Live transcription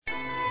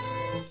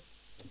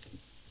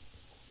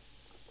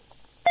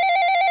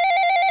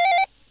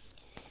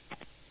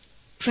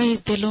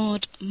Praise the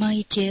Lord,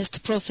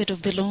 mightiest prophet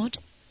of the Lord.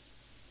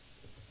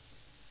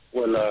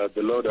 Well,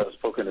 the Lord has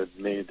spoken with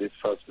me this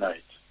first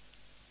night.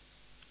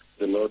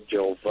 The Lord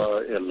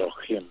Jehovah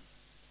Elohim.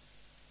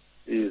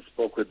 He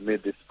spoke with me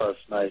this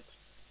first night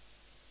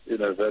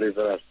in a very,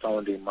 very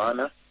astounding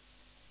manner.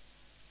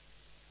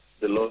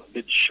 The Lord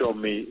did show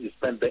me, he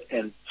spent the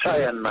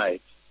entire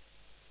night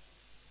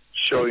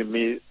showing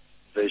me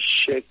the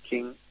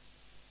shaking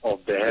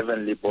of the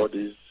heavenly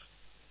bodies.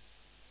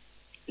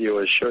 He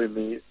was showing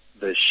me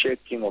the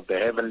shaking of the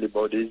heavenly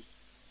bodies,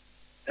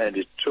 and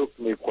it took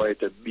me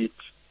quite a bit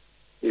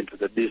into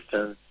the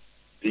distance,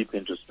 deep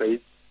into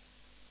space.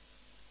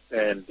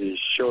 And he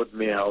showed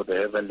me how the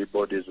heavenly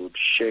bodies would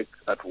shake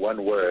at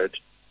one word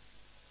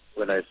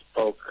when I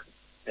spoke,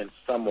 and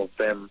some of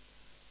them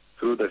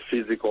through the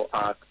physical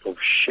act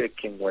of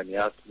shaking when he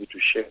asked me to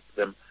shake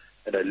them,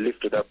 and I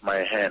lifted up my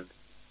hand.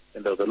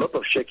 And there was a lot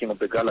of shaking of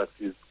the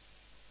galaxies,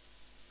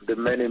 the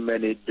many,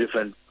 many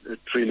different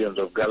trillions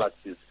of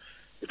galaxies.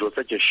 It was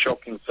such a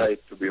shocking sight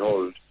to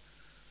behold.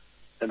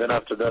 And then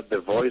after that, the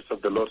voice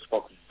of the Lord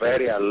spoke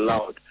very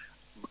loud,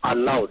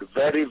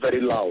 very,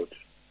 very loud.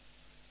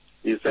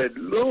 He said,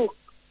 "Look,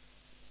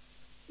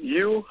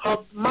 you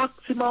have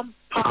maximum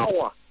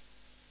power.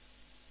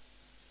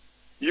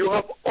 You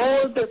have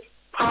all the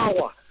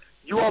power.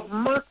 You have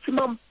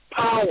maximum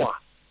power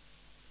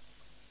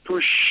to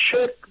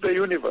shake the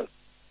universe.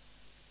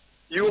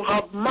 You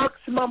have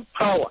maximum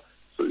power."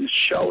 So he's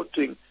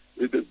shouting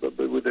with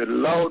a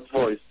loud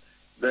voice.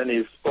 Then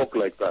he spoke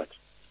like that.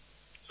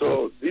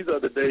 So these are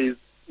the days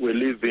we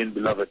live in,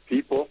 beloved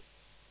people.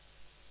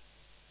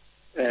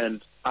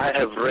 And I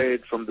have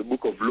read from the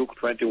book of Luke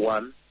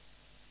 21,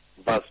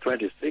 verse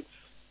 26.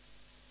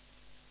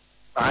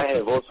 I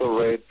have also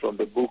read from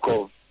the book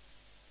of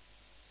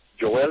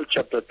Joel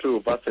chapter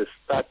 2, verses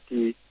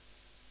 30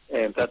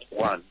 and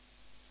 31.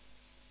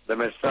 The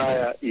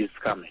Messiah is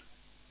coming.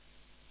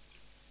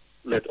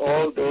 Let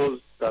all those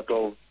that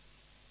of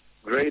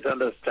great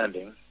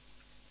understanding,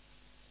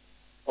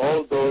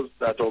 all those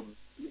that of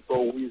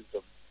evil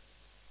wisdom,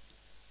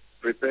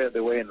 prepare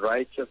the way in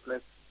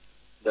righteousness.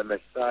 The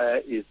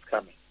Messiah is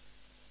coming.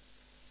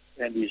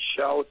 And he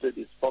shouted,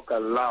 he spoke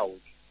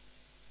aloud,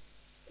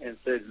 and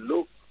said,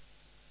 "Look,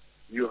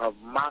 you have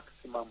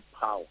maximum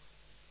power."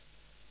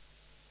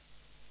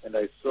 And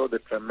I saw the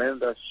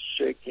tremendous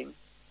shaking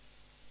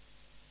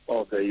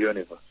of the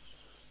universe.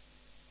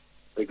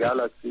 The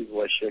galaxies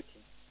were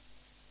shaking.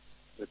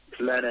 The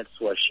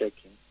planets were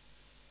shaking.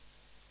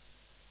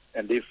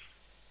 And if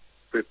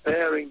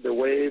preparing the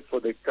way for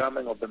the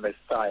coming of the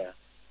Messiah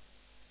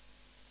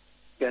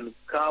can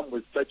come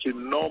with such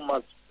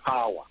enormous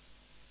power,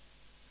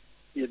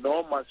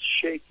 enormous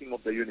shaking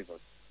of the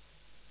universe,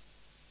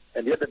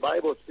 and yet the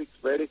Bible speaks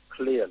very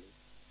clearly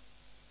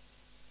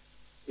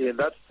in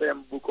that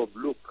same book of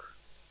Luke,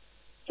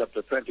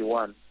 chapter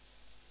 21,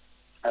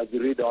 as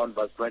you read on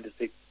verse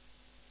 26,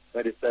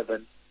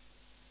 27,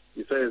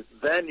 he says,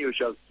 "Then you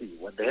shall see,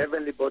 when the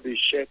heavenly bodies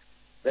shake,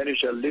 then you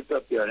shall lift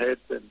up your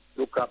heads and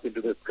look up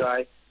into the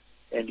sky,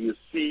 and you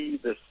see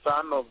the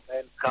Son of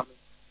Man coming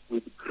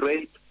with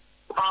great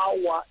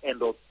power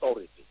and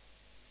authority."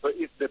 So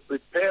if the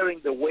preparing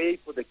the way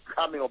for the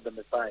coming of the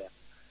Messiah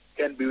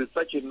can be with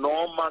such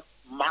enormous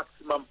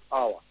maximum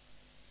power,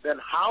 then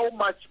how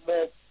much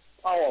more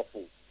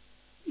powerful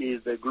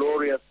is the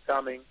glorious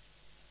coming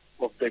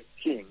of the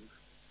King,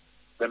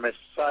 the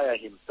Messiah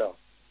himself?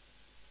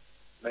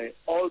 May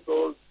all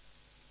those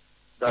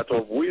that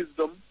of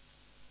wisdom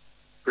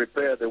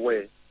prepare the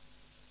way.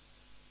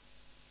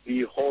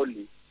 Be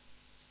holy.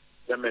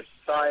 The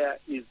Messiah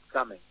is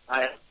coming.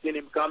 I have seen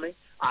him coming.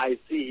 I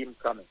see him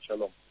coming.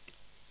 Shalom.